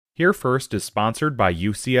Here First is sponsored by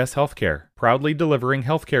UCS Healthcare, proudly delivering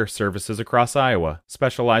healthcare services across Iowa,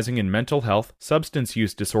 specializing in mental health, substance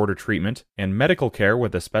use disorder treatment, and medical care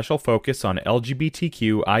with a special focus on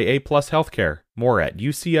LGBTQIA+ healthcare. More at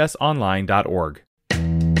ucsonline.org.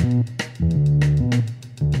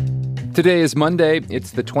 Today is Monday.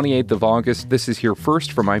 It's the 28th of August. This is Here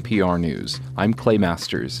First from IPR News. I'm Clay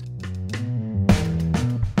Masters.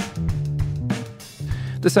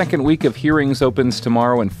 The second week of hearings opens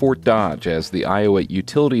tomorrow in Fort Dodge as the Iowa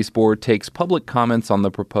Utilities Board takes public comments on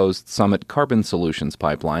the proposed Summit Carbon Solutions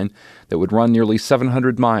pipeline that would run nearly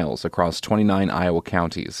 700 miles across 29 Iowa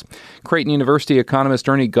counties. Creighton University economist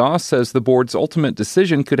Ernie Goss says the board's ultimate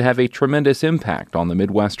decision could have a tremendous impact on the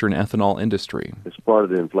Midwestern ethanol industry. It's part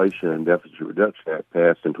of the Inflation and Deficit Reduction Act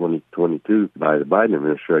passed in 2022 by the Biden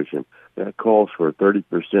administration. That calls for a 30%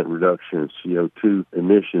 reduction in CO2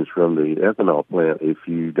 emissions from the ethanol plant. If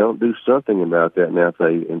you don't do something about that, now if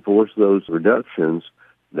they enforce those reductions,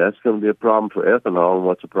 that's going to be a problem for ethanol. And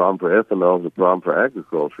what's a problem for ethanol is a problem for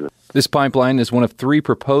agriculture. This pipeline is one of 3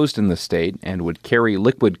 proposed in the state and would carry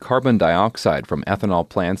liquid carbon dioxide from ethanol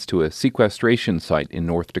plants to a sequestration site in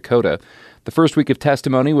North Dakota. The first week of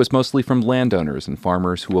testimony was mostly from landowners and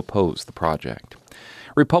farmers who oppose the project.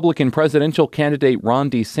 Republican presidential candidate Ron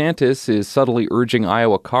DeSantis is subtly urging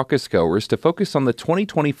Iowa caucus goers to focus on the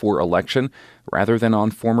 2024 election rather than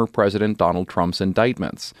on former President Donald Trump's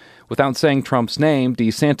indictments. Without saying Trump's name,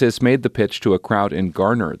 DeSantis made the pitch to a crowd in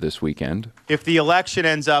Garner this weekend. If the election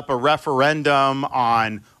ends up a referendum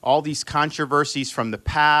on all these controversies from the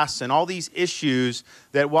past and all these issues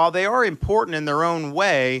that, while they are important in their own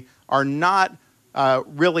way, are not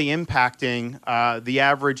really impacting the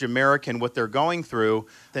average American, what they're going through,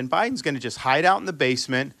 then Biden's going to just hide out in the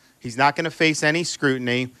basement. He's not going to face any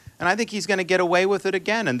scrutiny. And I think he's going to get away with it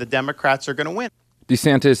again, and the Democrats are going to win.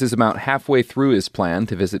 DeSantis is about halfway through his plan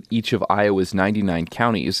to visit each of Iowa's 99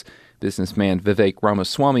 counties. Businessman Vivek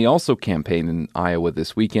Ramaswamy also campaigned in Iowa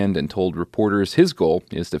this weekend and told reporters his goal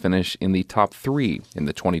is to finish in the top 3 in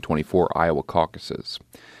the 2024 Iowa caucuses.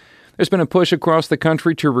 There's been a push across the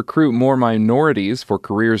country to recruit more minorities for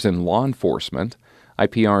careers in law enforcement.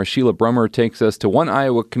 IPR's Sheila Brummer takes us to one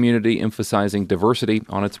Iowa community emphasizing diversity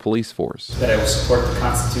on its police force. That I will support the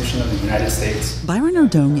Constitution of the United States. Byron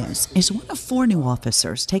Ordonez is one of 4 new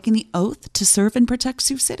officers taking the oath to serve and protect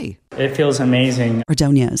Sioux City. It feels amazing.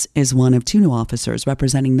 Ordonez is one of 2 new officers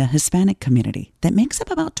representing the Hispanic community that makes up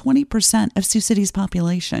about 20% of Sioux City's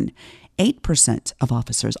population. 8% of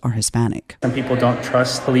officers are Hispanic. Some people don't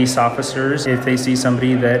trust police officers. If they see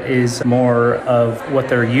somebody that is more of what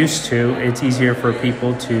they're used to, it's easier for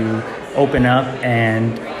people to open up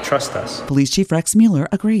and trust us. Police Chief Rex Mueller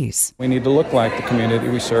agrees. We need to look like the community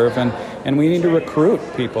we serve, and we need to recruit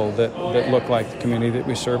people that look like the community that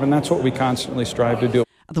we serve, and that's what we constantly strive to do.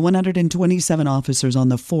 Of the 127 officers on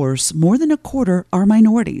the force, more than a quarter are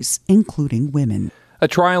minorities, including women. A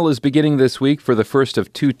trial is beginning this week for the first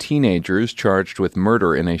of 2 teenagers charged with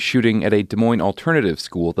murder in a shooting at a Des Moines alternative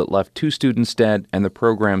school that left 2 students dead and the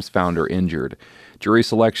program's founder injured. Jury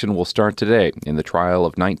selection will start today in the trial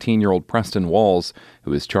of 19-year-old Preston Walls,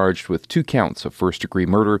 who is charged with 2 counts of first-degree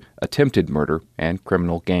murder, attempted murder, and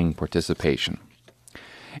criminal gang participation.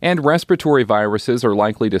 And respiratory viruses are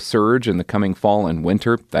likely to surge in the coming fall and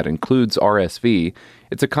winter. That includes RSV.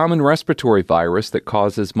 It's a common respiratory virus that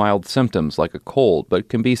causes mild symptoms like a cold, but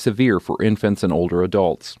can be severe for infants and older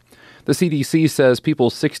adults. The CDC says people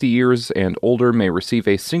 60 years and older may receive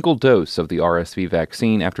a single dose of the RSV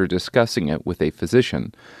vaccine after discussing it with a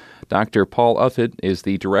physician. Dr. Paul Uffett is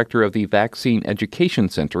the director of the Vaccine Education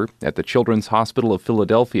Center at the Children's Hospital of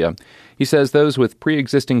Philadelphia. He says those with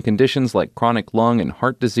pre-existing conditions like chronic lung and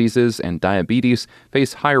heart diseases and diabetes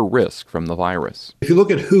face higher risk from the virus. If you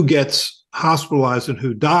look at who gets hospitalized and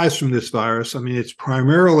who dies from this virus, I mean, it's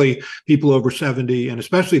primarily people over 70 and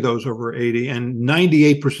especially those over 80, and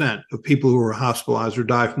 98% of people who are hospitalized or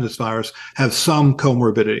die from this virus have some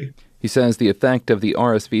comorbidity. He says the effect of the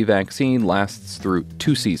RSV vaccine lasts through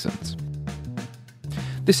 2 seasons.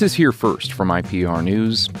 This is Here First from IPR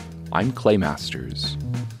News. I'm Clay Masters.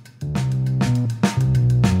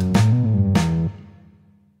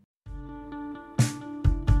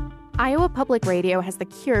 Iowa Public Radio has the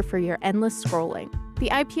cure for your endless scrolling. The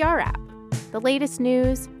IPR app. The latest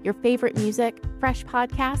news, your favorite music, fresh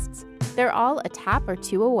podcasts, they're all a tap or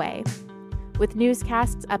 2 away. With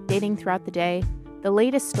newscasts updating throughout the day, the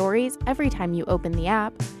latest stories every time you open the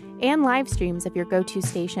app, and live streams of your go-to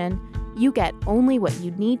station, you get only what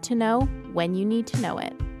you need to know when you need to know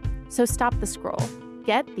it. So stop the scroll.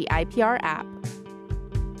 Get the IPR app.